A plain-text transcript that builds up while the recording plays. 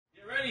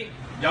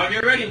Y'all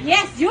get ready?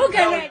 Yes, you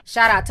get ready.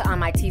 Shout out to all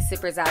my tea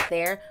sippers out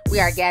there. We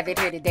are gathered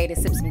here today to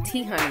sip some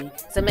tea, honey.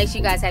 So make sure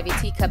you guys have your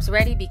teacups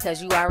ready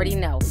because you already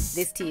know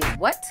this tea is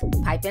what?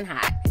 Piping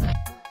hot.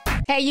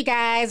 Hey, you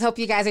guys. Hope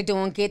you guys are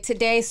doing good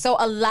today. So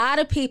a lot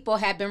of people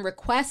have been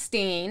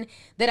requesting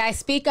that I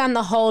speak on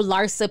the whole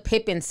Larsa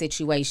Pippen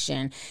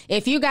situation.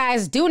 If you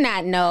guys do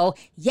not know,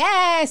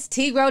 yes,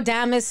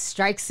 Tigrodamus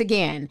strikes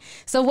again.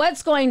 So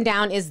what's going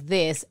down is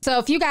this. So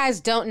if you guys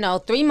don't know,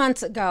 3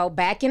 months ago,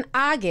 back in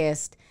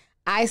August,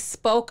 I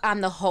spoke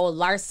on the whole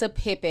Larsa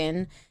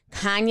Pippen,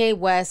 Kanye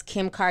West,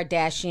 Kim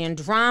Kardashian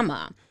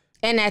drama.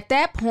 And at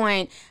that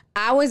point,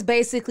 I was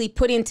basically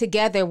putting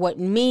together what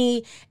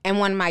me and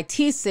one of my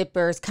tea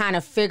sippers kind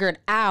of figured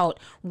out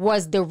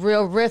was the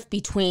real rift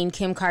between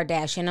Kim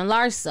Kardashian and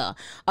Larsa.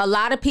 A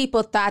lot of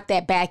people thought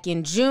that back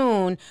in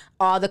June,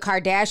 all the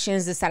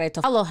Kardashians decided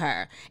to follow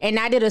her. And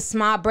I did a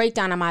small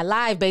breakdown on my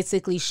live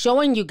basically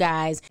showing you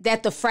guys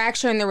that the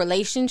fracture in the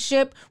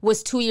relationship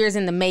was 2 years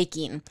in the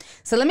making.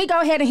 So let me go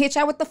ahead and hit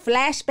y'all with the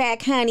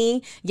flashback,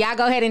 honey. Y'all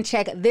go ahead and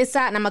check this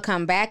out and I'm gonna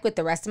come back with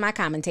the rest of my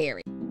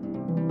commentary.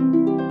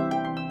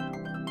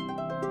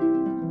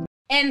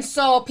 And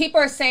so people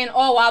are saying,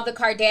 oh, all the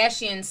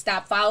Kardashians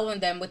stopped following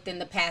them within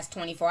the past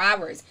 24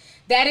 hours.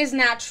 That is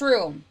not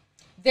true.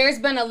 There's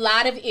been a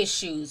lot of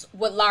issues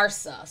with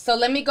Larsa. So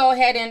let me go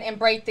ahead and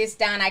break this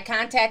down. I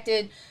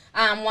contacted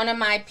one of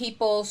my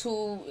peoples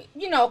who,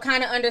 you know,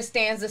 kind of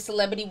understands the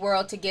celebrity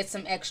world to get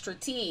some extra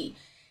tea.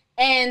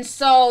 And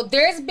so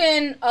there's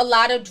been a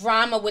lot of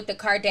drama with the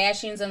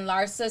Kardashians and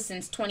Larsa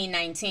since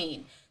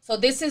 2019. So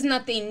this is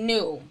nothing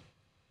new.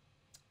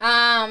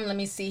 Let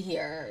me see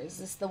here. Is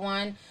this the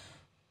one?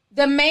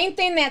 The main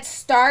thing that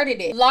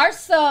started it,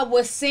 Larsa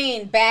was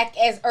seen back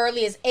as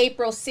early as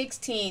April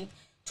 16th,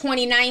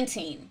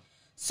 2019.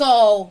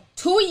 So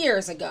 2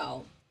 years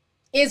ago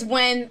is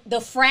when the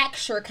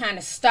fracture kind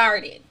of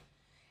started.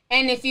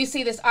 And if you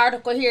see this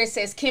article here, it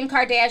says Kim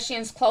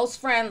Kardashian's close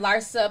friend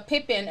Larsa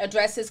Pippen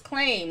addresses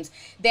claims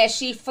that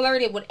she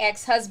flirted with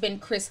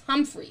ex-husband Kris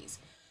Humphries.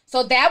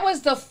 So that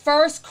was the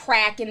first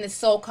crack in the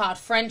so-called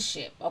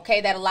friendship,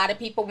 okay, that a lot of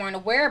people weren't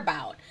aware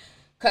about.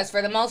 Because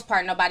for the most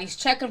part, nobody's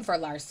checking for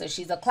Larsa.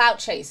 She's a clout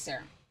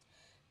chaser.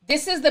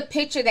 This is the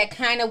picture that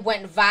kind of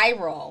went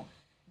viral.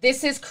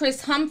 This is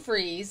Kris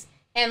Humphries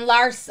and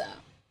Larsa.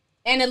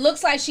 And it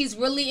looks like she's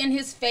really in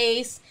his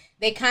face.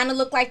 They kind of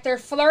look like they're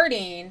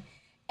flirting.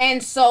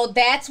 And so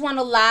that's when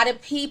a lot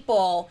of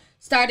people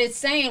started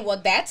saying,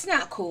 well, that's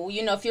not cool.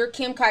 You know, if you're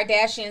Kim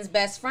Kardashian's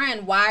best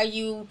friend, why are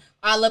you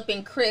all up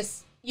in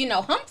Kris, you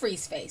know,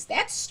 Humphries' face?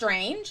 That's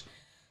strange.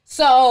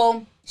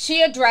 So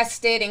she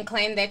addressed it and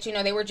claimed that, you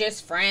know, they were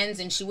just friends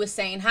and she was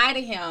saying hi to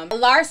him.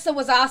 Larsa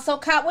was also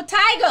caught with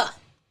Tyga.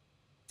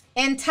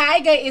 And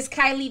Tyga is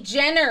Kylie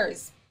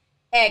Jenner's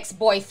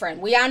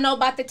ex-boyfriend. We all know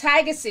about the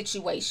Tyga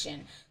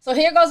situation. So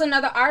here goes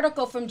another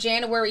article from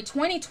January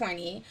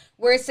 2020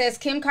 where it says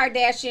Kim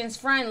Kardashian's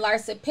friend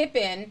Larsa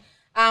Pippen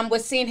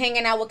was seen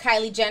hanging out with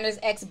Kylie Jenner's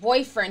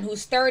ex-boyfriend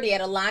who's 30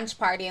 at a launch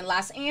party in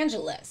Los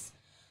Angeles.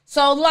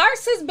 So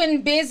Larsa's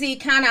been busy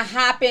kind of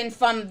hopping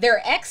from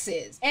their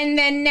exes. And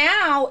then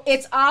now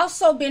it's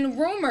also been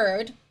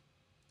rumored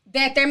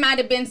that there might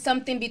have been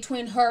something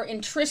between her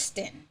and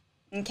Tristan.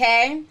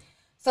 Okay?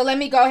 So let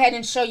me go ahead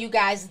and show you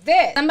guys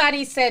this.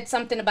 Somebody said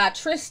something about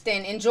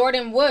Tristan and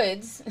Jordyn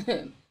Woods,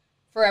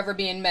 forever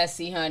being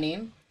messy,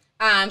 honey.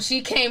 She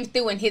came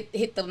through and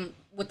hit them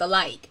with a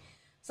like.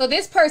 So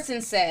this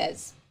person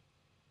says,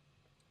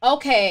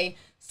 okay,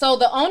 so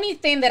the only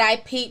thing that I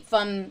peeped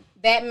from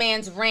that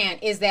man's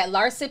rant is that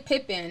Larsa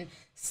Pippen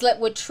slept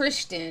with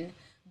Tristan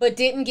but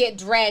didn't get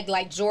dragged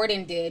like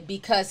Jordyn did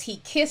because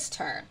he kissed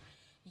her.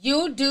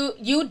 You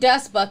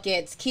dust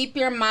buckets, keep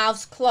your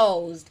mouths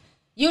closed.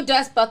 You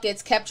dust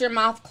buckets kept your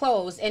mouth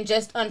closed and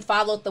just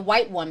unfollowed the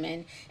white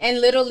woman and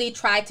literally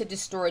tried to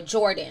destroy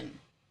Jordyn.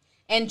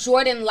 And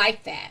Jordyn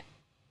liked that.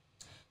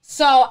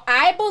 So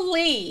I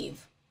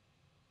believe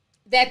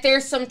that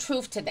there's some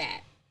truth to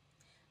that.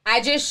 I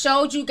just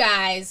showed you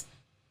guys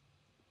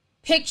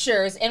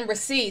pictures and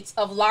receipts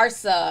of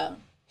Larsa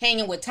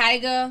hanging with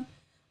Tyga,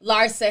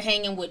 Larsa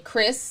hanging with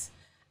Kris.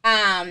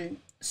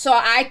 So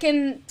I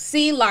can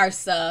see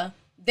Larsa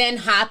then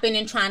hopping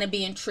and trying to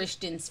be in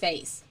Tristan's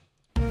face.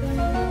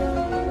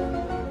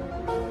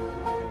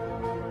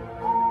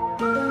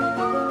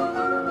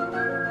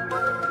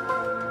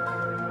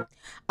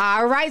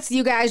 All right, so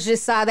you guys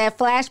just saw that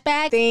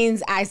flashback.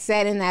 Things I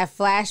said in that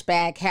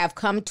flashback have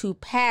come to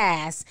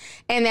pass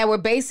and that were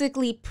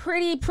basically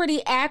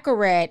pretty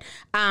accurate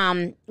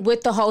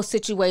with the whole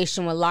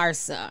situation with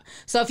Larsa.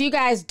 So if you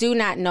guys do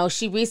not know,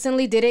 she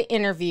recently did an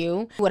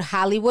interview with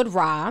Hollywood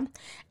Raw,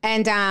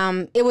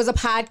 and it was a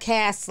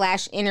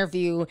podcast /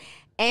 interview.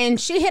 And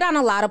she hit on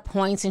a lot of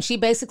points, and she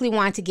basically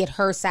wanted to get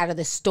her side of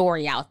the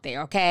story out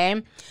there,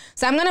 okay?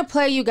 So I'm going to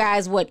play you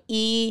guys what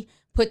E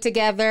put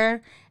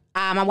together.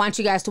 I want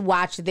you guys to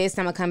watch this, and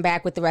I'm going to come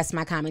back with the rest of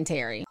my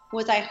commentary.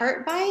 Was I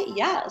hurt by it?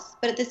 Yes.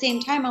 But at the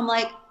same time, I'm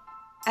like,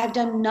 I've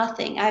done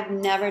nothing. I've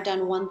never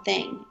done one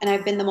thing. And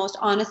I've been the most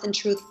honest and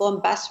truthful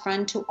and best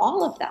friend to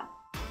all of them.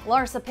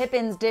 Larsa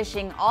Pippen's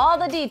dishing all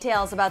the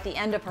details about the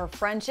end of her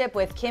friendship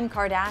with Kim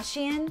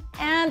Kardashian,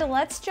 and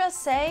let's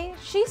just say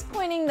she's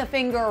pointing the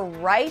finger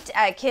right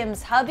at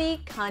Kim's hubby,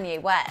 Kanye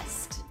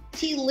West.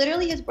 He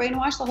literally has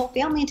brainwashed the whole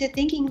family into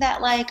thinking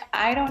that, like,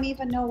 I don't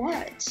even know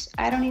what.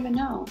 I don't even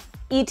know.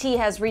 ET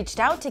has reached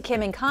out to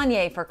Kim and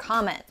Kanye for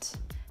comment.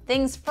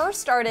 Things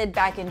first started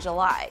back in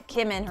July.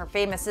 Kim and her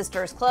famous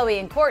sisters Khloe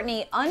and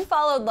Kourtney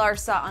unfollowed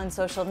Larsa on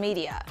social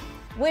media,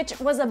 which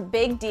was a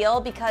big deal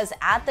because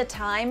at the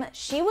time,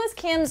 she was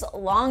Kim's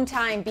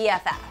longtime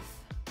BFF.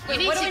 You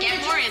need to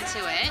get more into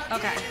it.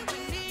 Okay.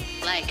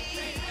 Like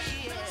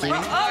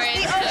more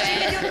into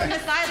it. From the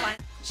sideline.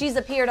 She's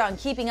appeared on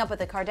Keeping Up with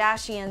the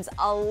Kardashians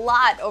a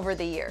lot over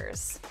the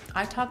years.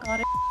 I talk a lot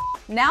of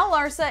Now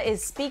Larsa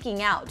is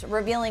speaking out,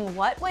 revealing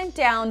what went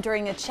down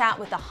during a chat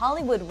with the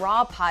Hollywood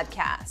Raw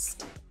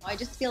podcast. I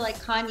just feel like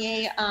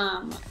Kanye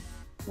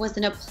was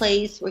in a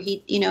place where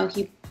he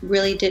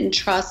really didn't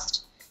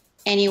trust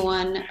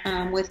anyone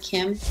with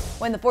Kim.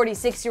 When the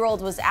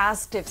 46-year-old was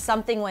asked if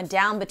something went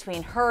down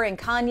between her and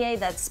Kanye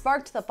that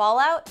sparked the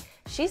fallout,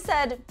 she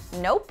said,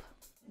 nope.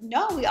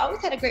 No, we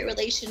always had a great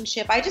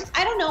relationship. I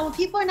don't know, when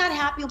people are not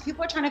happy, when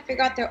people are trying to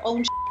figure out their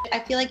own shit, I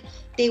feel like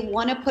they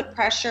want to put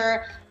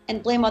pressure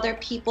and blame other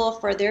people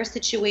for their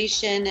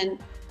situation. And,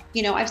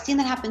 I've seen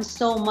that happen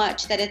so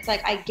much that it's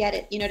like, I get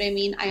it. You know what I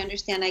mean? I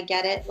understand, I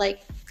get it.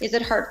 Like, is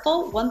it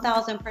hurtful?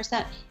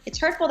 1000%. It's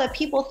hurtful that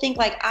people think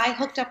like I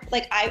hooked up,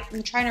 like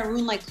I'm trying to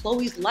ruin like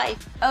Khloe's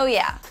life. Oh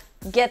yeah,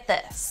 get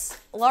this.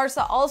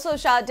 Larsa also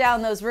shot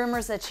down those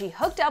rumors that she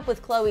hooked up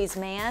with Khloe's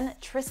man,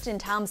 Tristan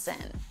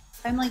Thompson.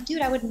 I'm like,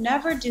 dude, I would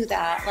never do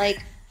that.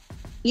 Like,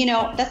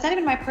 that's not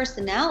even my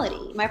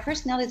personality. My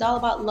personality is all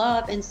about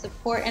love and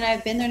support, and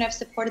I've been there and I've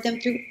supported them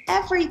through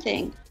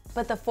everything.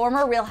 But the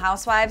former Real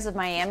Housewives of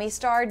Miami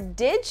star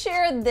did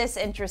share this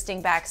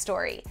interesting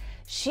backstory.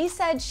 She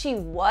said she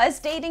was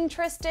dating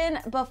Tristan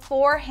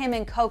before him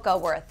and Coco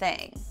were a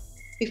thing.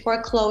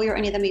 Before Khloe or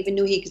any of them even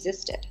knew he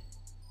existed.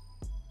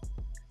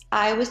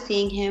 I was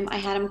seeing him. I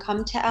had him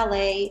come to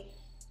LA.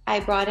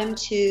 I brought him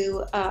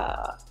to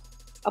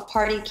a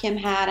party Kim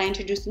had. I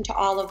introduced him to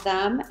all of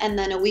them. And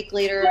then a week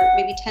later,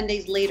 maybe 10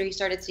 days later, he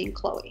started seeing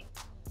Khloe,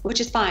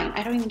 which is fine.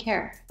 I don't even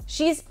care.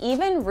 She's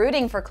even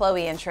rooting for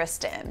Khloe and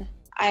Tristan.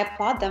 I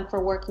applaud them for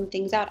working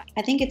things out.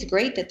 I think it's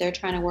great that they're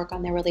trying to work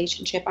on their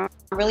relationship. I'm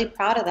really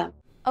proud of them.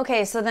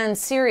 Okay, so then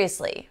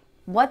seriously,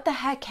 what the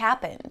heck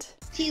happened?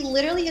 He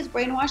literally has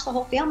brainwashed the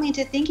whole family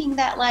into thinking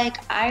that, like,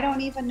 I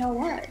don't even know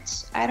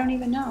what. I don't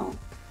even know.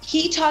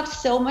 He talked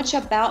so much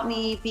about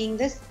me being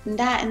this and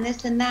that and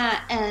this and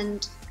that,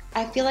 and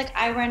I feel like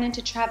I ran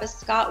into Travis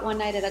Scott one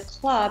night at a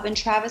club, and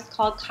Travis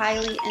called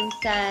Kylie and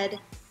said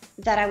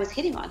that I was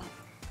hitting on him.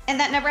 And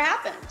that never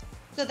happened.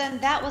 So then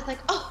that was like,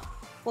 oh,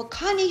 well,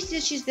 Kanye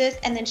says she's this,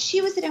 and then she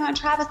was hitting on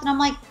Travis, and I'm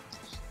like,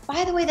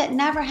 by the way, that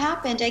never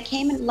happened. I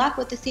came and left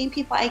with the same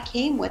people I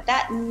came with.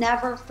 That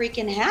never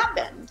freaking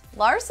happened.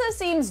 Larsa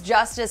seems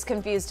just as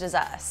confused as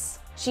us.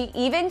 She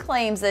even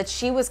claims that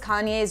she was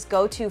Kanye's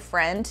go-to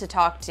friend to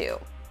talk to.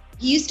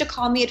 He used to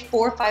call me at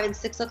 4, 5, and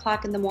 6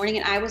 o'clock in the morning,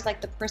 and I was like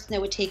the person that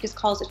would take his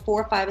calls at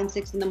 4, 5, and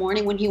 6 in the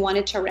morning when he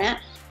wanted to rant.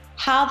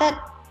 How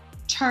that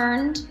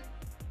turned,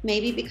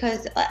 maybe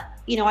because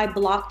I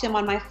blocked him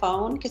on my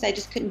phone because I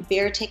just couldn't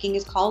bear taking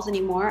his calls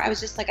anymore. I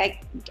was just like, I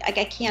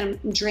can't,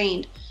 I'm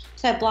drained.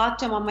 So I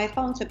blocked him on my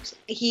phone. So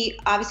he,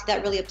 obviously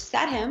that really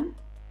upset him.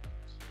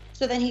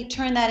 So then he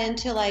turned that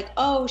into like,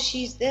 oh,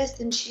 she's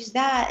this and she's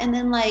that. And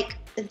then like,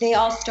 they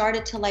all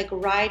started to like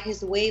ride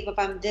his wave of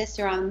I'm this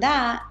or I'm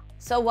that.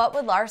 So what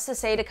would Larsa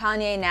say to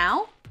Kanye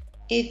now?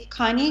 If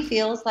Kanye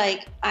feels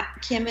like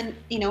Kim and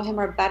him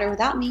are better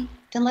without me,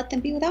 then let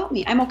them be without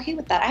me. I'm okay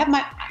with that. I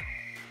have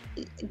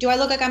do I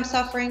look like I'm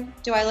suffering?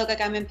 Do I look like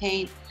I'm in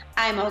pain?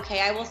 I'm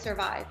okay. I will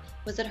survive.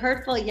 Was it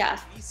hurtful?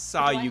 Yes. We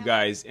saw you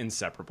guys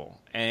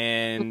inseparable.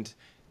 And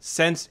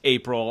since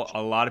April,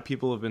 a lot of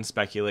people have been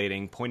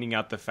speculating, pointing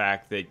out the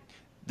fact that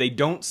they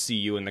don't see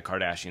you and the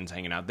Kardashians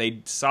hanging out.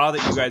 They saw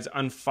that you guys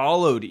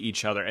unfollowed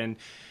each other and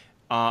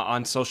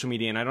on social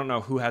media, and I don't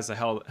know who has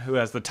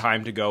the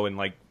time to go and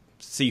like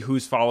see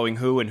who's following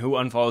who and who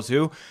unfollows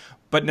who.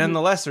 But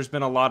nonetheless, there's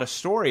been a lot of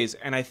stories,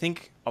 and I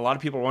think a lot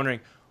of people are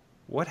wondering,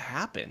 what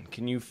happened?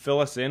 Can you fill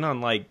us in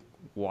on like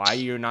why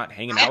you're not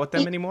hanging out with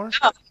them anymore?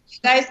 You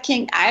guys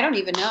I don't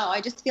even know.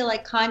 I just feel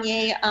like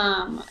Kanye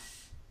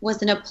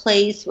was in a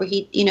place where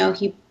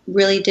he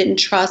really didn't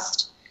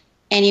trust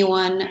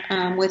anyone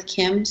with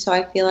Kim. So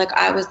I feel like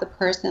I was the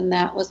person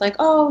that was like,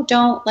 oh,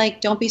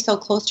 don't be so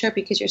close to her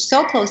because you're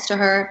so close to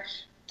her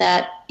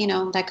that,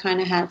 that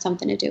kind of had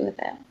something to do with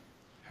it.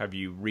 Have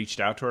you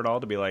reached out to her at all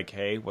to be like,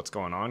 hey, what's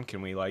going on?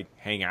 Can we like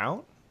hang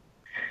out?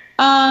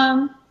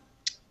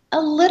 A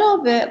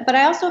little bit, but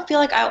I also feel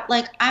like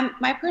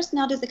my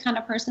personality is the kind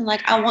of person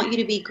like I want you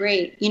to be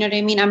great. You know what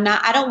I mean?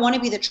 I don't want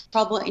to be the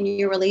trouble in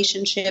your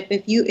relationship.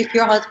 If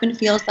your husband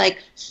feels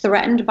like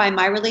threatened by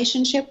my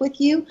relationship with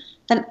you,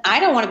 then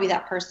I don't want to be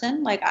that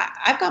person. Like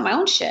I've got my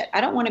own shit.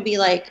 I don't want to be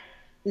like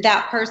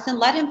that person.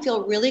 Let him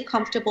feel really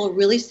comfortable,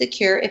 really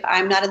secure if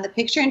I'm not in the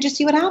picture and just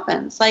see what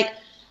happens. Like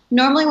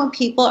normally when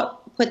people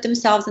put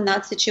themselves in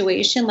that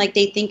situation, like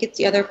they think it's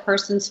the other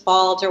person's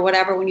fault or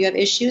whatever, when you have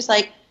issues,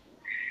 like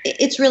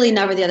it's really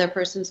never the other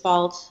person's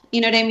fault.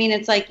 You know what I mean?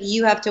 It's like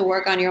you have to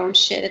work on your own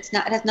shit. It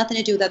has nothing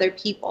to do with other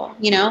people,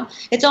 you know?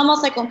 It's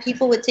almost like when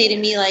people would say to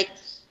me, like,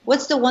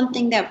 what's the one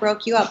thing that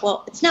broke you up?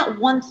 Well, it's not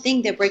one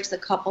thing that breaks a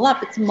couple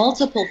up. It's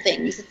multiple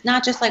things. It's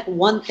not just like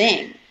one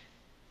thing.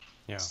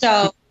 Yeah.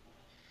 So,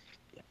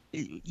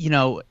 you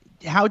know,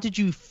 how did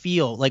you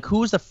feel? Like, who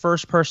was the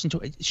first person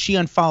she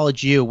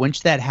unfollowed you? When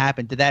that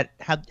happened,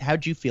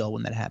 how'd you feel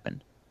when that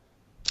happened?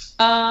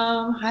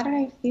 How did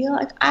I feel?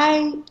 Like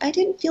I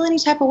didn't feel any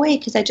type of way,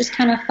 because I just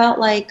kind of felt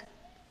like,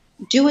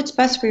 do what's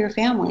best for your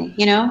family,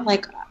 you know?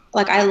 Like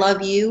I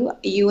love you.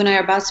 You and I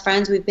are best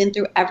friends. We've been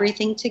through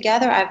everything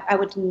together. I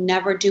would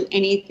never do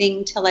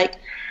anything to, like,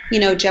 you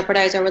know,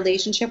 jeopardize our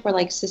relationship. We're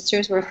like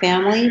sisters. We're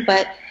family.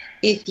 But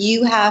if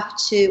you have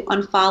to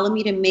unfollow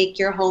me to make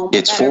your home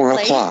a better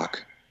place, 4:00.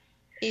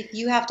 If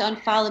you have to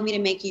unfollow me to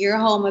make your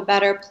home a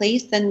better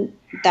place, then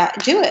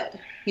do it.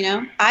 You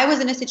know, I was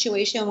in a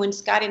situation when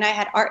Scottie and I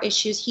had our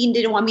issues. He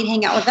didn't want me to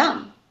hang out with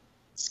them.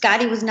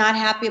 Scottie was not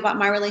happy about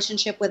my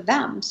relationship with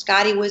them.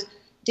 Scottie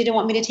didn't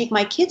want me to take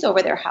my kids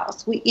over their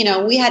house.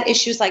 We had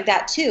issues like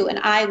that too. And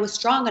I was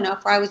strong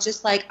enough where I was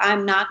just like,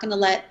 I'm not going to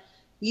let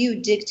you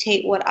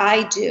dictate what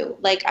I do.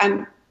 Like,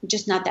 I'm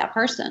just not that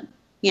person,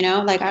 you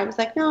know? Like, I was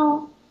like,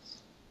 no.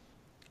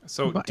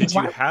 So did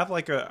you have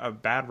like a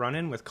bad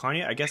run-in with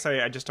Kanye? I guess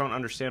I just don't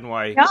understand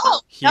why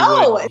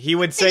he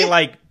would say,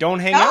 like, don't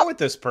hang out with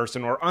this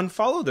person or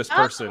unfollow this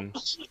person.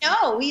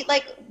 No,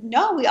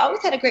 we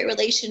always had a great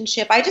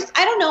relationship. I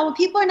don't know, when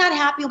people are not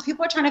happy, when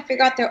people are trying to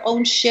figure out their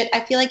own shit, I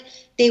feel like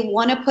they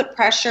want to put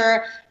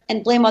pressure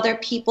and blame other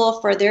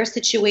people for their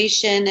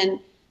situation. And,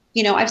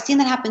 you know, I've seen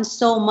that happen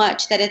so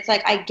much that it's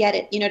like, I get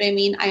it. You know what I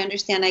mean? I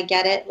understand. I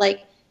get it.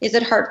 Like, is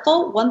it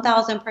hurtful?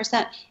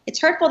 1000%. It's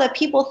hurtful that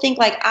people think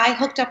like I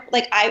hooked up,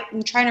 like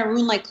I'm trying to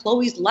ruin like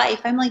Chloe's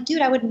life. I'm like,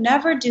 dude, I would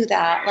never do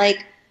that.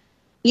 Like,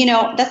 you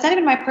know, that's not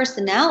even my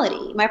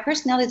personality. My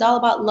personality is all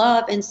about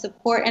love and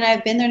support. And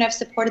I've been there and I've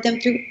supported them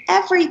through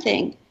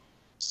everything.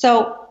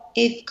 So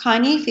if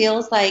Kanye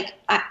feels like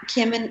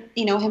Kim and,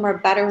 you know, him are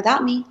better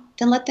without me,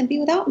 then let them be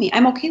without me.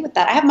 I'm okay with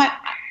that.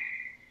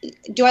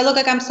 Do I look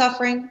like I'm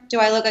suffering? Do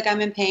I look like I'm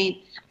in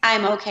pain?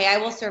 I'm okay. I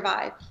will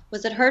survive.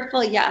 Was it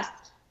hurtful? Yes.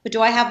 But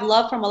do I have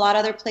love from a lot of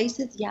other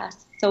places?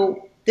 Yes.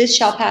 So this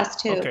shall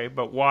pass too. Okay,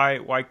 but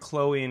why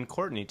Chloe and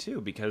Courtney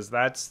too? Because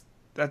that's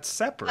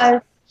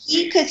separate.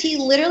 Because he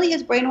literally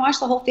has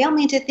brainwashed the whole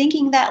family into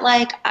thinking that,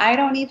 like, I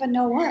don't even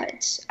know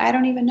what. I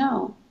don't even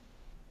know.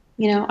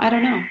 You know, I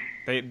don't know.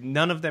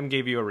 None of them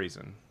gave you a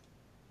reason.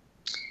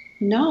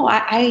 No,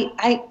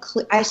 I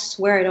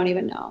swear I don't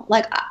even know.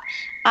 Like,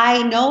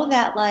 I know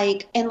that,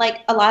 like, and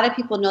like a lot of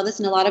people know this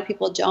and a lot of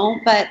people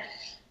don't, but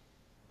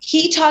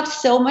he talked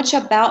so much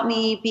about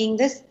me being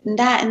this and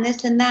that and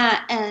this and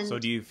that. And so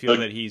do you feel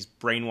that he's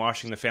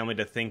brainwashing the family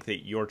to think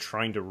that you're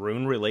trying to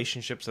ruin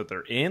relationships that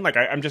they're in? Like,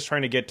 I'm just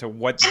trying to get to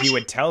what he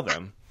would tell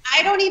them.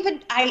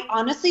 I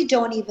honestly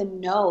don't even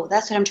know.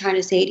 That's what I'm trying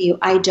to say to you.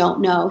 I don't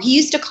know. He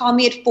used to call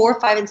me at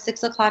 4, 5, and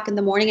 6 o'clock in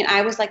the morning, and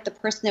I was like the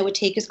person that would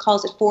take his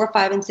calls at 4,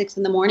 5, and 6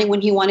 in the morning when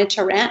he wanted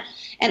to rant.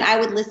 And I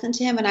would listen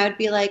to him, and I would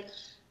be like,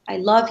 I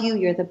love you.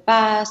 You're the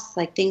best.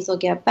 Like, things will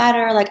get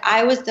better. Like,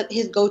 I was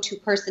his go-to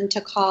person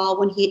to call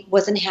when he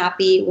wasn't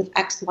happy with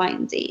X, Y,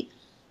 and Z.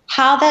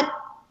 How that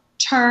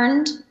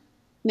turned,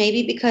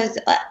 maybe because,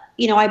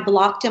 you know, I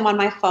blocked him on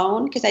my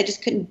phone because I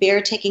just couldn't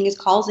bear taking his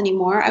calls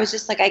anymore. I was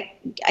just like,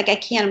 I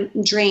can't,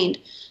 I'm drained.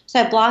 So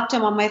I blocked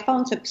him on my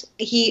phone. So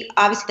he,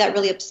 obviously that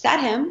really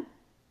upset him.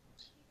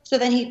 So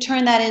then he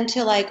turned that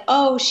into like,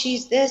 oh,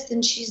 she's this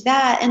and she's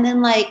that. And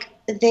then like,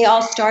 they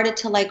all started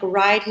to like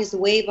ride his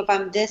wave of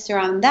I'm this or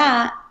I'm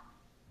that,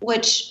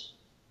 which,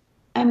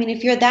 I mean,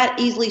 if you're that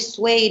easily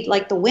swayed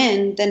like the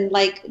wind, then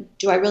like,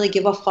 do I really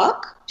give a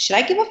fuck? Should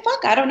I give a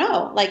fuck? I don't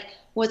know. Like,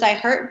 was I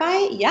hurt by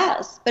it?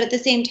 Yes. But at the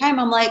same time,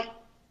 I'm like,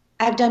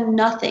 I've done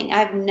nothing.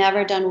 I've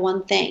never done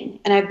one thing.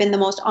 And I've been the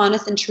most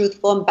honest and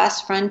truthful and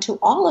best friend to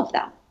all of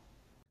them.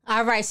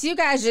 All right. So you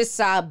guys just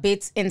saw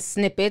bits and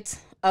snippets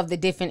of the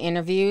different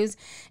interviews.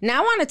 Now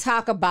I want to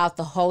talk about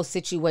the whole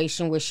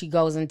situation where she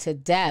goes into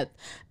depth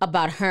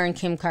about her and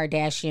Kim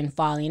Kardashian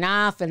falling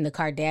off and the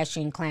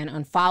Kardashian clan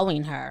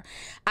unfollowing her.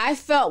 I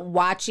felt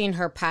watching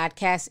her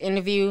podcast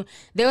interview,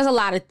 there was a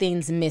lot of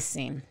things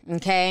missing,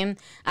 okay?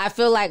 I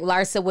feel like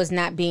Larsa was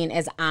not being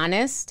as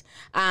honest.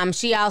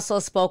 She also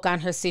spoke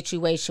on her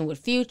situation with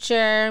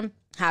Future,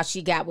 how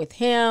she got with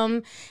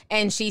him,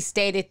 and she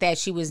stated that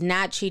she was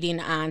not cheating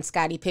on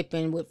Scottie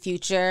Pippen with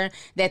Future,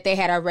 that they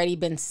had already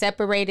been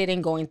separated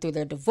and going through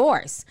their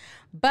divorce.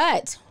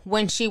 But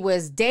when she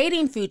was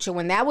dating Future,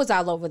 when that was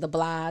all over the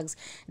blogs,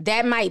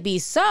 that might be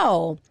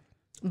so.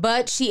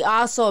 But she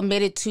also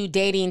admitted to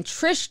dating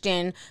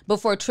Tristan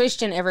before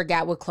Tristan ever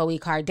got with Khloe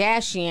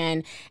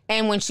Kardashian.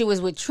 And when she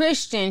was with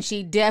Tristan,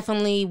 she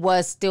definitely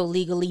was still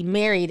legally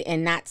married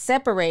and not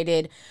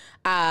separated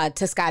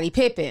to Scottie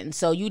Pippen.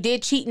 So you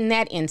did cheat in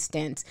that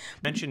instance.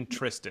 Mentioned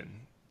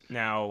Tristan.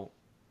 Now,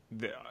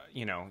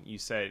 you know, you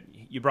said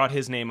you brought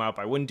his name up.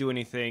 I wouldn't do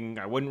anything.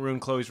 I wouldn't ruin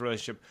Khloe's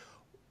relationship.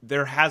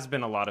 There has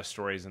been a lot of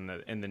stories in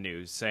the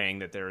news saying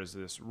that there is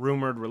this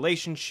rumored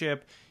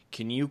relationship.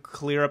 Can you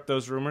clear up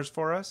those rumors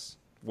for us?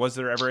 Was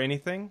there ever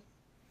anything?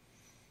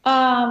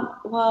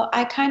 Well,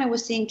 I kind of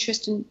was seeing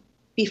Tristan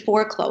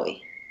before Khloe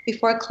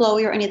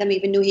or any of them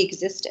even knew he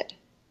existed.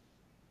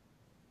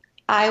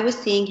 I was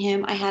seeing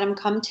him. I had him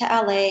come to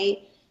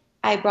LA.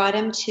 I brought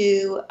him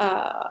to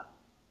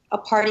a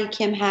party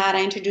Kim had.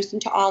 I introduced him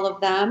to all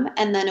of them.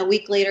 And then a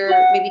week later,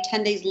 maybe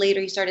 10 days later,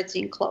 he started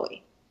seeing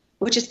Khloe,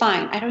 which is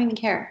fine. I don't even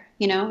care.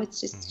 You know,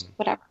 it's just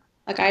whatever.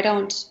 Like, I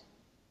don't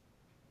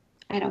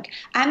care.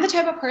 I'm the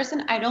type of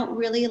person, I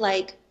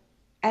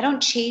don't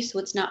chase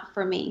what's not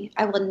for me.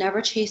 I will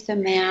never chase a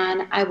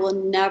man. I will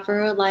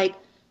never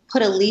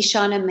put a leash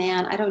on a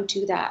man. I don't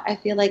do that. I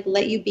feel like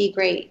let you be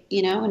great,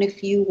 you know, and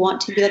if you want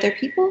to be other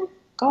people,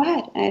 go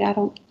ahead. I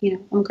don't, you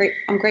know,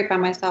 I'm great by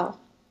myself.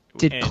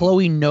 Did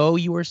Khloe know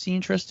you were seeing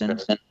Tristan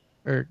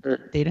or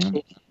dating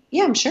him?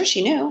 Yeah, I'm sure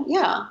she knew.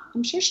 Yeah,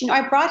 I'm sure she knew.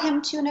 I brought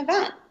him to an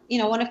event, you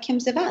know, one of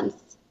Kim's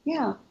events.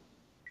 Yeah.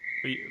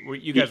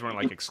 You guys weren't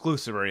like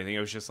exclusive or anything. It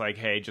was just like,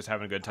 hey, just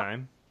having a good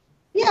time.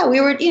 Yeah, we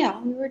were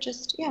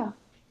just, yeah.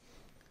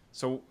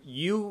 So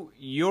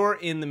you're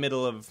in the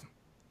middle of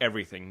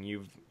everything.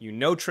 You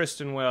know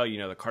Tristan well, you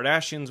know the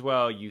Kardashians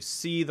well, you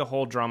see the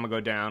whole drama go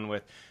down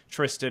with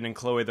Tristan and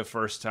Khloe the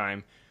first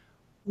time.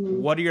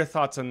 What are your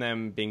thoughts on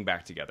them being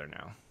back together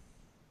now?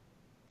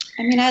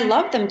 I mean, I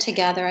love them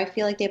together. I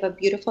feel like they have a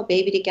beautiful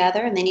baby together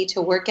and they need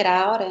to work it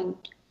out. And,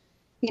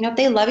 you know, if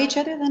they love each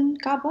other, then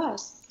God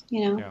bless,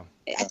 you know. Yeah.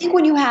 I think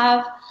when you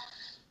have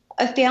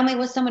a family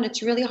with someone,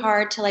 it's really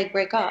hard to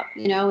break up.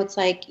 You know, it's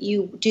like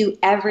you do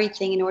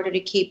everything in order to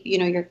keep, you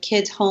know, your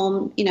kids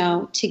home, you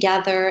know,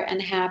 together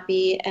and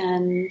happy.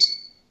 And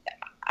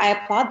I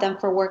applaud them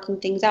for working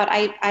things out.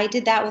 I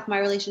did that with my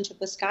relationship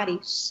with Scottie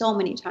so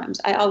many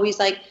times. I always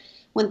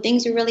when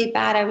things are really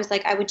bad, I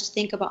would just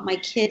think about my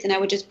kids and I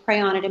would just pray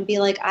on it and be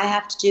like, I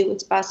have to do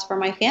what's best for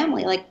my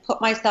family.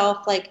 Put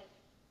myself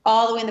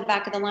all the way in the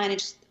back of the line and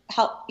just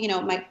help, you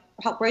know,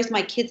 help raise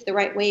my kids the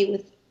right way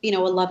with, you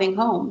know, a loving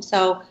home.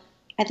 So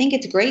I think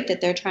it's great that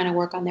they're trying to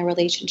work on their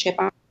relationship.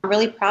 I'm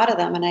really proud of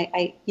them and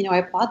I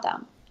applaud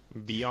them.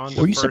 Beyond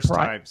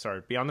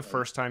the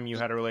first time you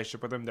had a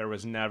relationship with him, there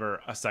was never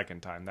a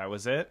second time. That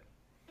was it?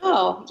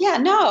 Oh, yeah,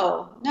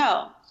 no.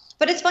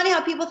 But it's funny how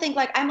people think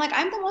I'm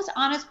the most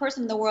honest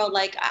person in the world.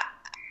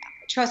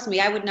 Trust me,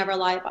 I would never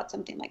lie about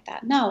something like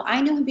that. No, I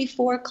knew him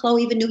before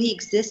Khloe even knew he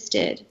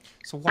existed.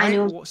 So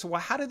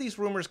how do these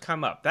rumors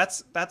come up?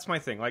 That's my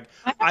thing.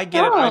 I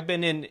get it. I've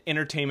been in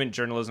entertainment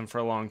journalism for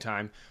a long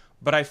time,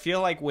 but I feel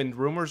like when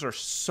rumors are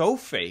so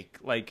fake,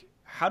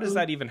 how does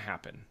that even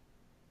happen?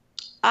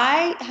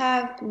 I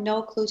have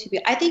no clue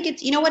I think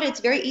it's, you know what, it's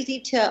very easy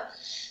to,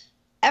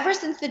 ever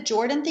since the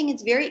Jordan thing,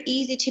 it's very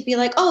easy to be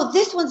like, oh,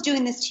 this one's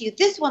doing this to you.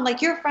 This one,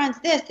 your friend's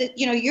this,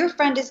 you know, your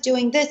friend is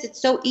doing this.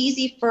 It's so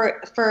easy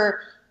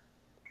for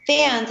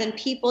fans and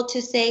people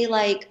to say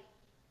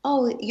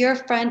oh, your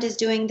friend is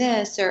doing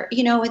this, or,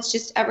 you know, it's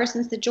just ever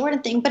since the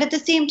Jordan thing. But at the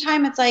same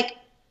time, it's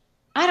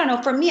I don't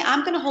know. For me,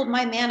 I'm going to hold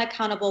my man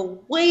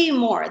accountable way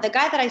more. The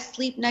guy that I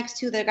sleep next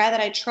to, the guy that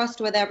I trust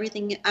with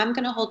everything, I'm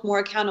going to hold more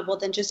accountable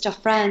than just a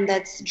friend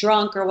that's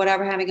drunk or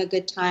whatever, having a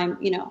good time,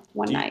 you know,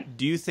 one night.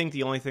 Do you think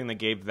the only thing that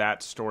gave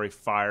that story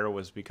fire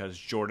was because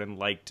Jordan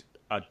liked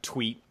a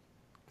tweet,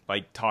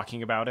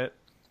 talking about it?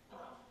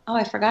 Oh,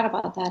 I forgot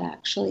about that,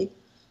 actually.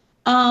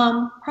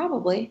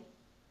 Probably.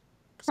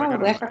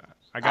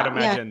 I got to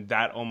imagine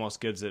that almost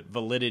gives it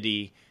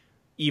validity,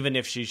 even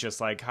if she's just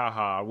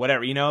haha,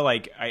 whatever, you know,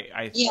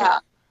 I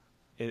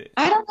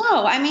don't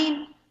know. I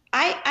mean,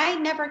 I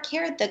never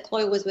cared that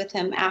Khloe was with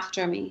him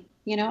after me.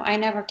 You know, I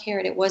never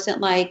cared. It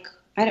wasn't I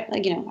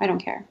don't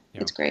care.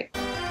 Yeah. It's great.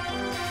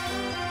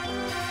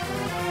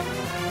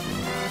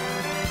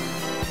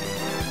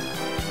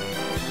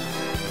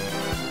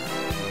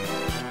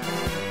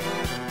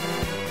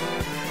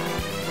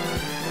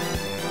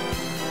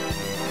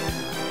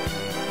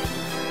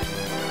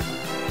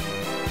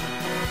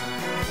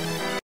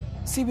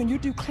 See, when you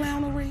do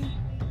clownery,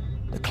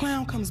 the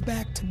clown comes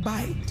back to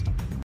bite.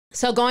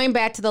 So going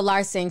back to the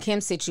Larsa and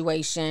Kim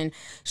situation,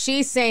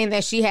 she's saying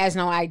that she has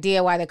no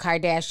idea why the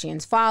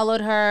Kardashians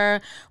followed her,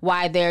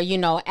 why they're, you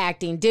know,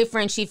 acting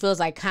different. She feels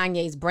like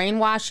Kanye's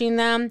brainwashing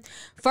them.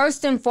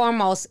 First and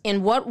foremost,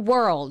 in what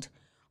world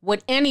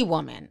would any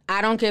woman,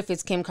 I don't care if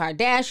it's Kim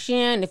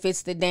Kardashian, if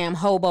it's the damn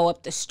hobo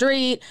up the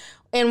street,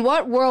 in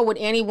what world would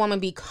any woman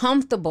be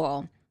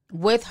comfortable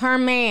with her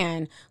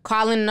man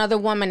calling another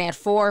woman at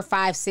 4,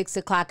 5, 6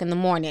 o'clock in the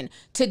morning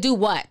to do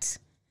what?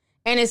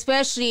 And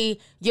especially,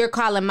 you're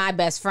calling my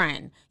best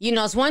friend. You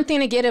know, it's one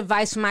thing to get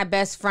advice from my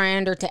best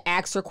friend or to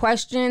ask her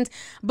questions,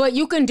 but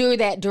you can do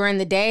that during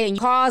the day. And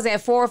calls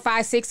at 4,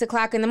 5, 6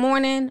 o'clock in the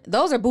morning,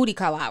 those are booty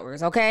call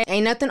hours, okay?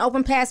 Ain't nothing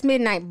open past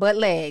midnight but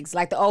legs,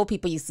 like the old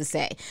people used to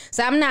say.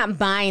 So I'm not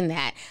buying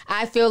that.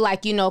 I feel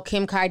like, you know,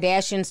 Kim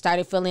Kardashian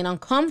started feeling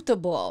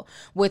uncomfortable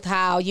with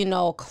how, you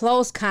know,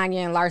 close Kanye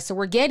and Larsa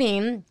were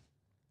getting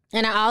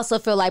And I also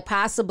feel like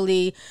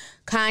possibly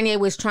Kanye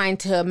was trying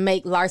to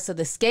make Larsa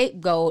the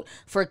scapegoat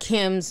for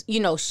Kim's,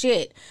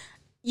 shit.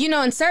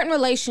 In certain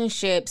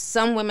relationships,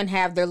 some women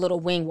have their little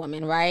wing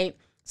woman, right?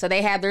 So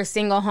they have their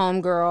single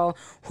homegirl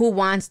who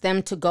wants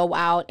them to go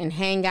out and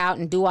hang out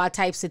and do all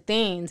types of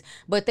things,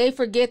 but they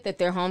forget that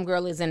their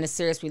homegirl is in a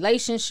serious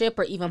relationship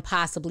or even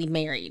possibly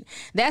married.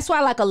 That's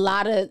why, like, a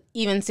lot of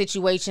even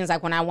situations,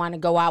 like when I want to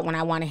go out, when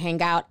I want to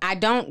hang out, I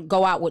don't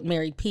go out with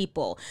married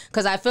people,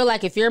 because I feel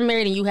like if you're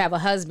married and you have a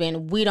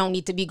husband, we don't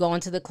need to be going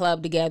to the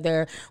club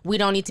together. We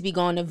don't need to be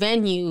going to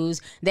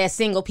venues that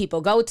single people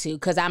go to,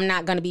 because I'm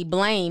not going to be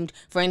blamed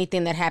for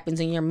anything that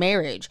happens in your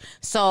marriage.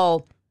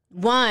 So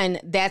one,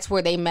 that's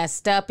where they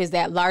messed up, is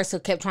that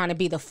Larsa kept trying to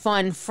be the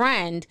fun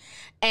friend,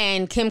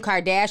 and Kim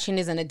Kardashian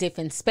is in a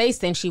different space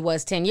than she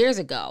was 10 years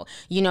ago.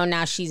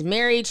 Now she's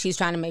married. She's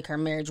trying to make her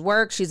marriage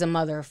work. She's a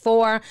mother of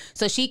 4.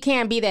 So she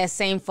can't be that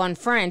same fun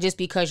friend just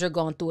because you're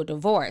going through a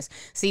divorce.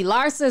 See,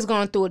 Larsa is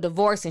going through a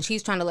divorce, and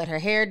she's trying to let her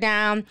hair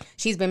down.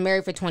 She's been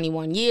married for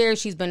 21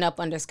 years. She's been up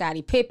under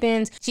Scottie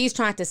Pippens. She's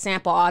trying to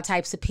sample all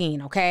types of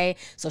peen, okay?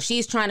 So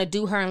she's trying to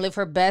do her and live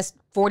her best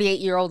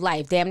 48-year-old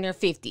life, damn near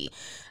 50.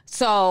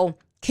 So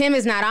Kim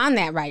is not on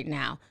that right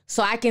now.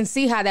 So I can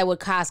see how that would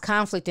cause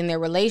conflict in their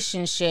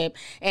relationship,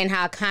 and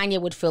how Kanye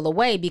would feel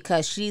away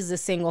because she's a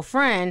single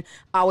friend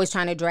always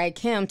trying to drag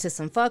Kim to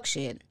some fuck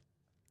shit.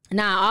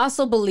 Now, I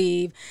also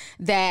believe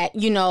that,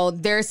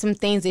 there's some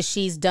things that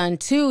she's done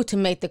too to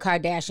make the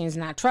Kardashians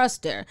not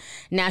trust her.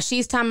 Now,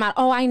 she's talking about,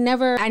 I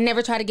never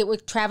tried to get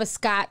with Travis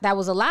Scott. That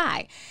was a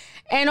lie.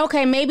 And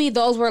okay, maybe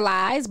those were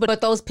lies,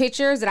 but those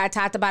pictures that I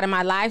talked about in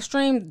my live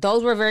stream,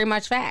 those were very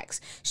much facts.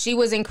 She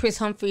was in Chris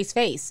Humphrey's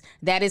face.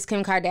 That is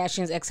Kim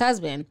Kardashian's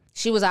ex-husband.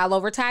 She was all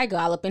over Tiger,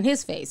 all up in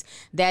his face.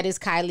 That is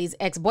Kylie's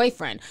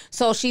ex-boyfriend.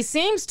 So she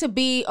seems to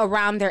be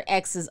around their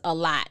exes a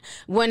lot,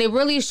 when it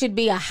really should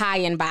be a high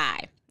and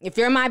bye. If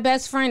you're my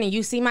best friend and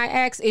you see my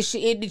ex,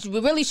 it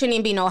really shouldn't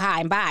even be no high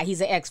and bye. He's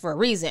an ex for a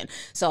reason.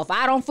 So if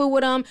I don't fool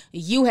with him,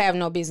 you have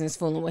no business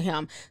fooling with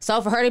him.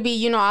 So for her to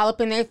be, all up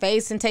in their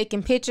face and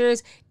taking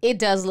pictures, it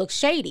does look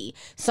shady.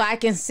 So I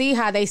can see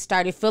how they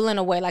started feeling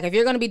away. Like, if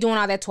you're going to be doing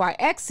all that to our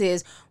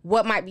exes,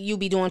 what might you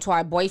be doing to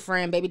our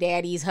boyfriend, baby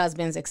daddies,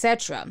 husbands,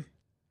 etc.?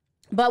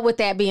 But with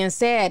that being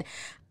said,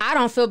 I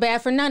don't feel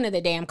bad for none of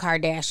the damn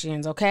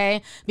Kardashians,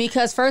 okay?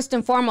 Because first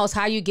and foremost,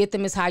 how you get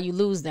them is how you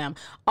lose them.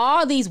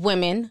 All these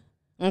women,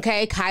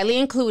 okay, Kylie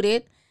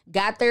included,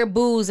 got their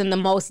boos in the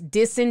most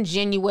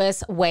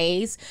disingenuous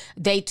ways.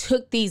 They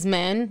took these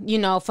men,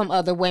 from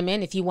other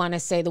women, if you want to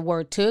say the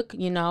word took,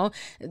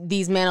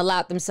 these men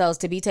allowed themselves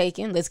to be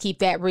taken. Let's keep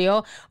that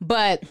real.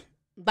 But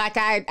like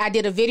I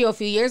did a video a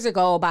few years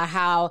ago about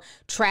how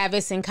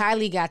Travis and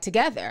Kylie got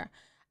together.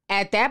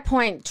 At that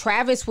point,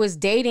 Travis was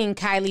dating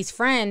Kylie's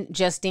friend,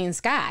 Justine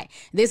Skye.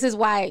 This is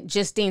why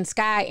Justine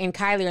Skye and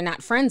Kylie are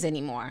not friends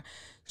anymore.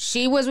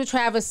 She was with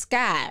Travis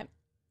Scott,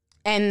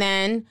 and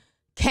then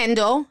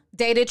Kendall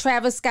dated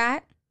Travis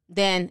Scott.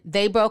 Then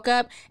they broke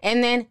up,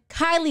 and then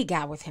Kylie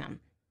got with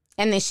him.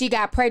 And then she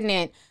got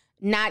pregnant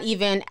not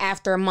even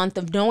after a month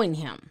of knowing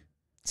him.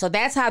 So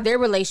that's how their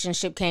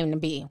relationship came to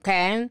be,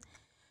 okay?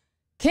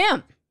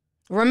 Kim,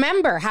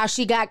 remember how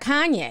she got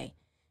Kanye.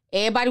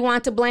 Everybody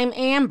wanted to blame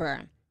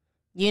Amber.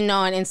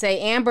 And say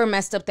Amber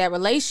messed up that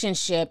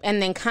relationship,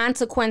 and then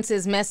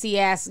Consequences messy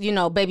ass,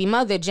 baby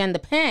mother, Jen the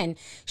Pen,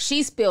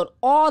 she spilled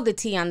all the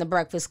tea on the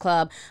Breakfast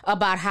Club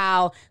about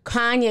how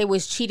Kanye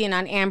was cheating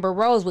on Amber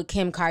Rose with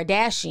Kim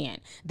Kardashian.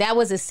 That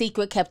was a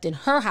secret kept in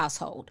her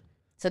household.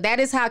 So that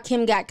is how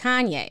Kim got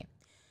Kanye.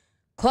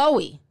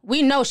 Khloe,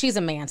 we know she's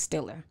a man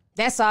stealer.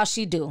 That's all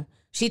she do.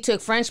 She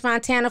took French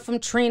Montana from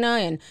Trina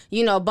and,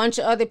 a bunch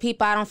of other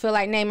people I don't feel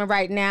like naming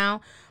right now.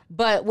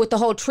 But with the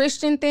whole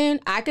Tristan thing,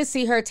 I could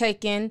see her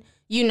taking,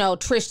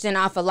 Tristan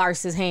off of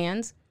Larsa's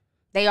hands.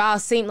 They all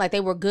seemed like they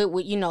were good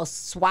with,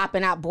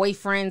 swapping out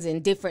boyfriends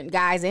and different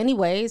guys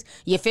anyways.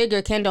 You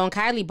figure Kendall and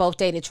Kylie both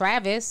dated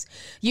Travis.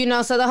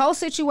 So the whole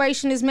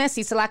situation is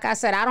messy. So like I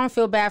said, I don't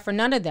feel bad for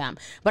none of them.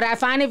 But I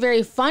find it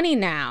very funny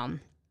now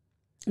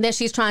that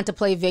she's trying to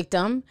play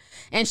victim.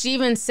 And she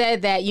even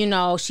said that,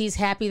 she's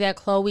happy that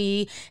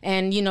Khloe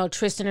and,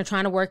 Tristan are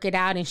trying to work it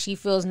out, and she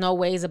feels no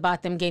ways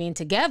about them getting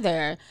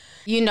together.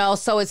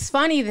 So it's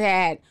funny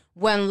that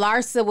when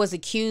Larsa was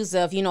accused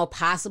of,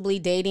 possibly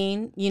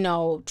dating,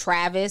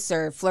 Travis,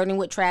 or flirting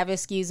with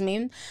Travis,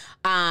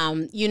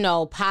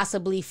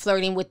 possibly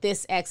flirting with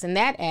this ex and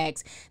that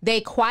ex,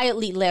 they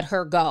quietly let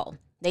her go.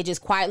 They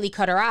just quietly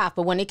cut her off.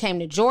 But when it came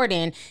to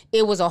Jordan,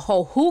 it was a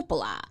whole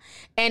hoopla.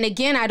 And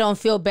again, I don't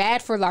feel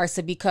bad for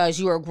Larsa, because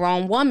you're a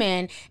grown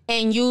woman,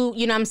 and you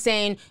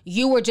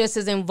were just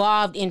as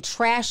involved in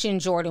trashing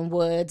Jordan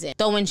Woods and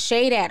throwing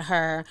shade at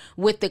her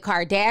with the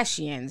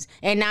Kardashians.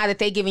 And now that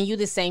they're giving you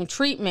the same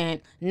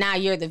treatment, now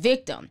you're the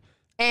victim.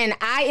 And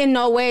I, in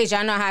no ways,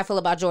 y'all know how I feel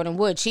about Jordan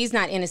Woods. She's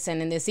not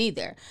innocent in this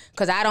either,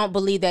 because I don't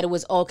believe that it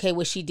was okay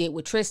what she did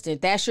with Tristan.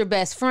 That's your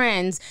best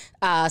friend's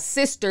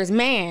sister's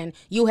man.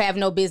 You have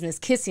no business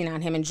kissing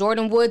on him. And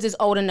Jordan Woods is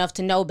old enough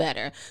to know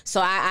better. So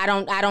I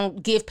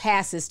don't give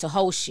passes to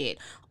whole shit.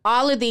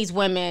 All of these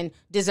women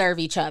deserve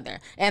each other.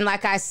 And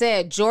like I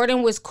said,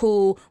 Jordan was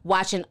cool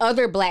watching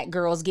other black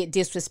girls get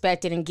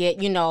disrespected and get,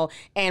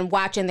 and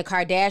watching the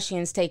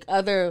Kardashians take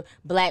other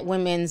black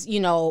women's,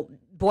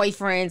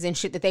 boyfriends and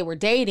shit that they were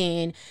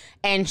dating,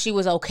 and she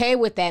was okay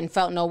with that and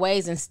felt no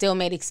ways and still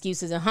made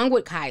excuses and hung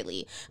with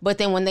Kylie. But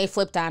then when they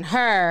flipped on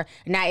her,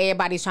 now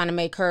everybody's trying to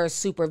make her a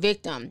super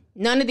victim.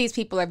 None of these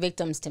people are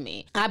victims to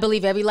me. I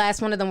believe every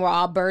last one of them were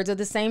all birds of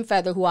the same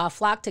feather who all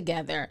flocked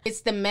together.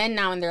 It's the men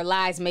now in their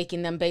lives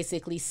making them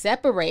basically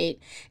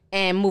separate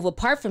and move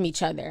apart from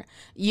each other,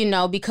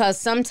 because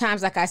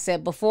sometimes, like I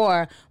said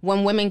before,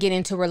 when women get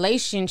into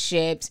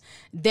relationships,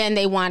 then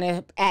they want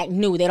to act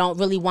new. They don't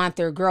really want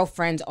their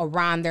girlfriends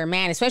around their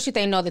man, especially if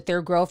they know that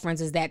their girlfriends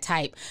is that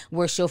type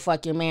where she'll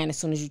fuck your man as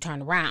soon as you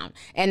turn around.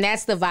 And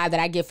that's the vibe that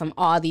I get from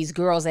all these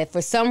girls, that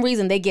for some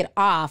reason they get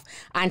off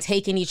on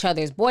taking each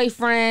other's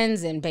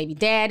boyfriends and baby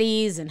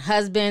daddies and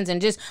husbands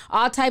and just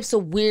all types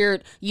of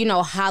weird,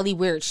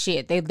 Hollywood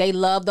shit. They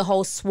love the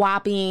whole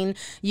swapping,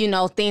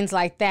 things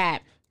like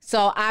that.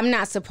 So I'm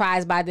not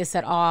surprised by this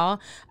at all.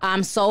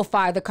 So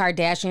far, the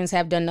Kardashians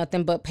have done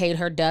nothing but paid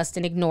her dust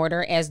and ignored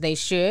her, as they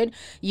should.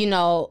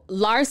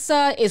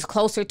 Larsa is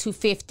closer to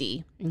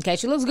 50. Okay,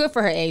 she looks good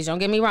for her age, don't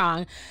get me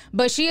wrong.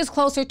 But she is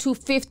closer to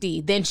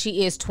 50 than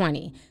she is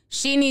 20.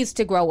 She needs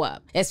to grow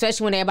up,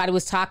 especially when everybody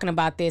was talking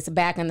about this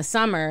back in the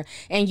summer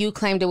and you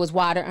claimed it was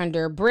water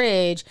under a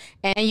bridge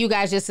and you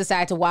guys just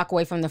decided to walk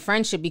away from the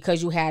friendship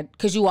because you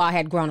all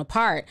had grown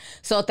apart.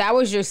 So if that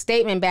was your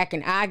statement back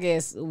in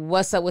August,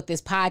 what's up with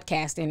this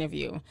podcast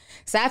interview?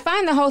 So I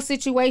find the whole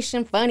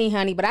situation funny,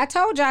 honey, but I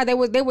told y'all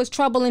there was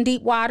trouble in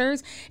deep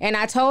waters, and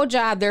I told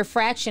y'all their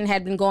fraction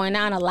had been going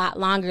on a lot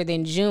longer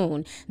than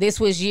June. This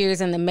was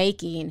years in the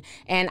making,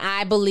 and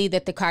I believe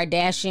that the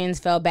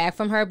Kardashians fell back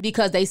from her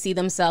because they see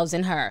themselves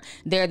in her.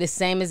 They're the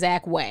same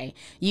exact way,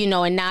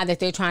 and now that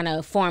they're trying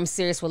to form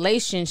serious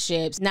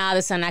relationships, now all of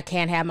a sudden I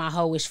can't have my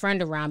hoish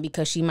friend around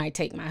because she might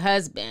take my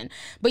husband.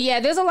 But yeah,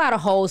 there's a lot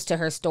of holes to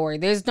her story.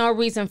 There's no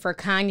reason for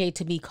Kanye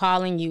to be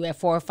calling you at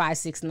 4 or 5,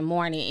 6 in the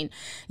morning,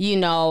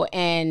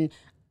 and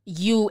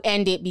you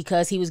end it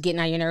because he was getting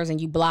on your nerves and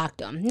you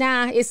blocked him.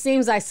 Nah, it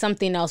seems like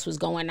something else was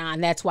going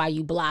on. That's why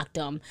you blocked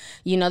him.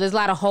 There's a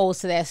lot of holes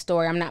to that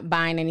story. I'm not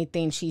buying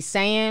anything she's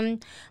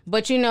saying.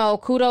 But,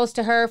 kudos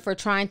to her for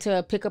trying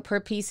to pick up her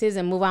pieces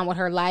and move on with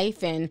her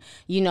life and,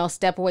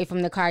 step away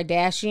from the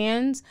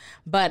Kardashians.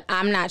 But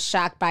I'm not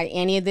shocked by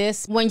any of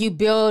this. When you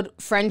build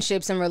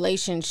friendships and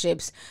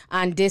relationships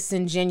on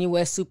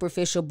disingenuous,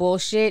 superficial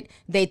bullshit,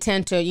 they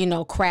tend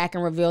to, crack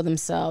and reveal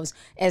themselves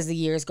as the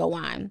years go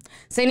on.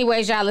 So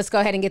anyways, y'all, let's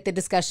go ahead and get the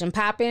discussion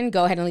popping.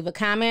 Go ahead and leave a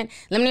comment.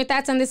 Let me know your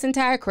thoughts on this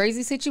entire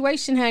crazy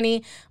situation,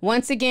 honey.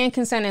 Once again,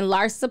 concerning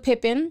Larsa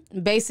Pippen.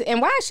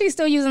 And why is she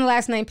still using the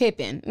last name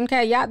Pippen?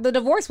 Okay, y'all, the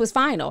divorce was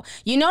final.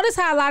 You notice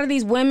how a lot of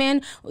these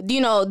women,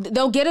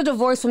 they'll get a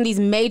divorce from these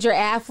major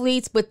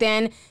athletes, but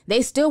then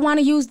they still want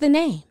to use the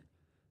name.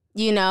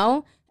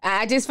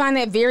 I just find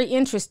that very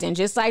interesting,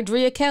 just like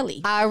Drea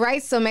Kelly. All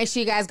right, so make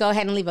sure you guys go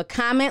ahead and leave a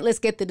comment. Let's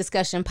get the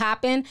discussion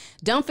popping.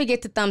 Don't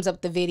forget to thumbs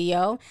up the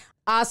video.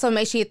 Also,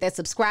 make sure you hit that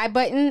subscribe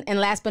button. And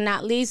last but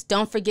not least,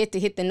 don't forget to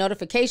hit the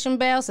notification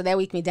bell so that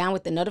we can be down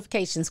with the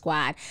notification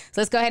squad.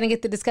 So let's go ahead and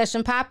get the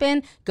discussion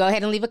popping. Go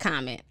ahead and leave a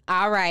comment.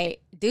 All right,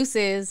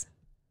 deuces.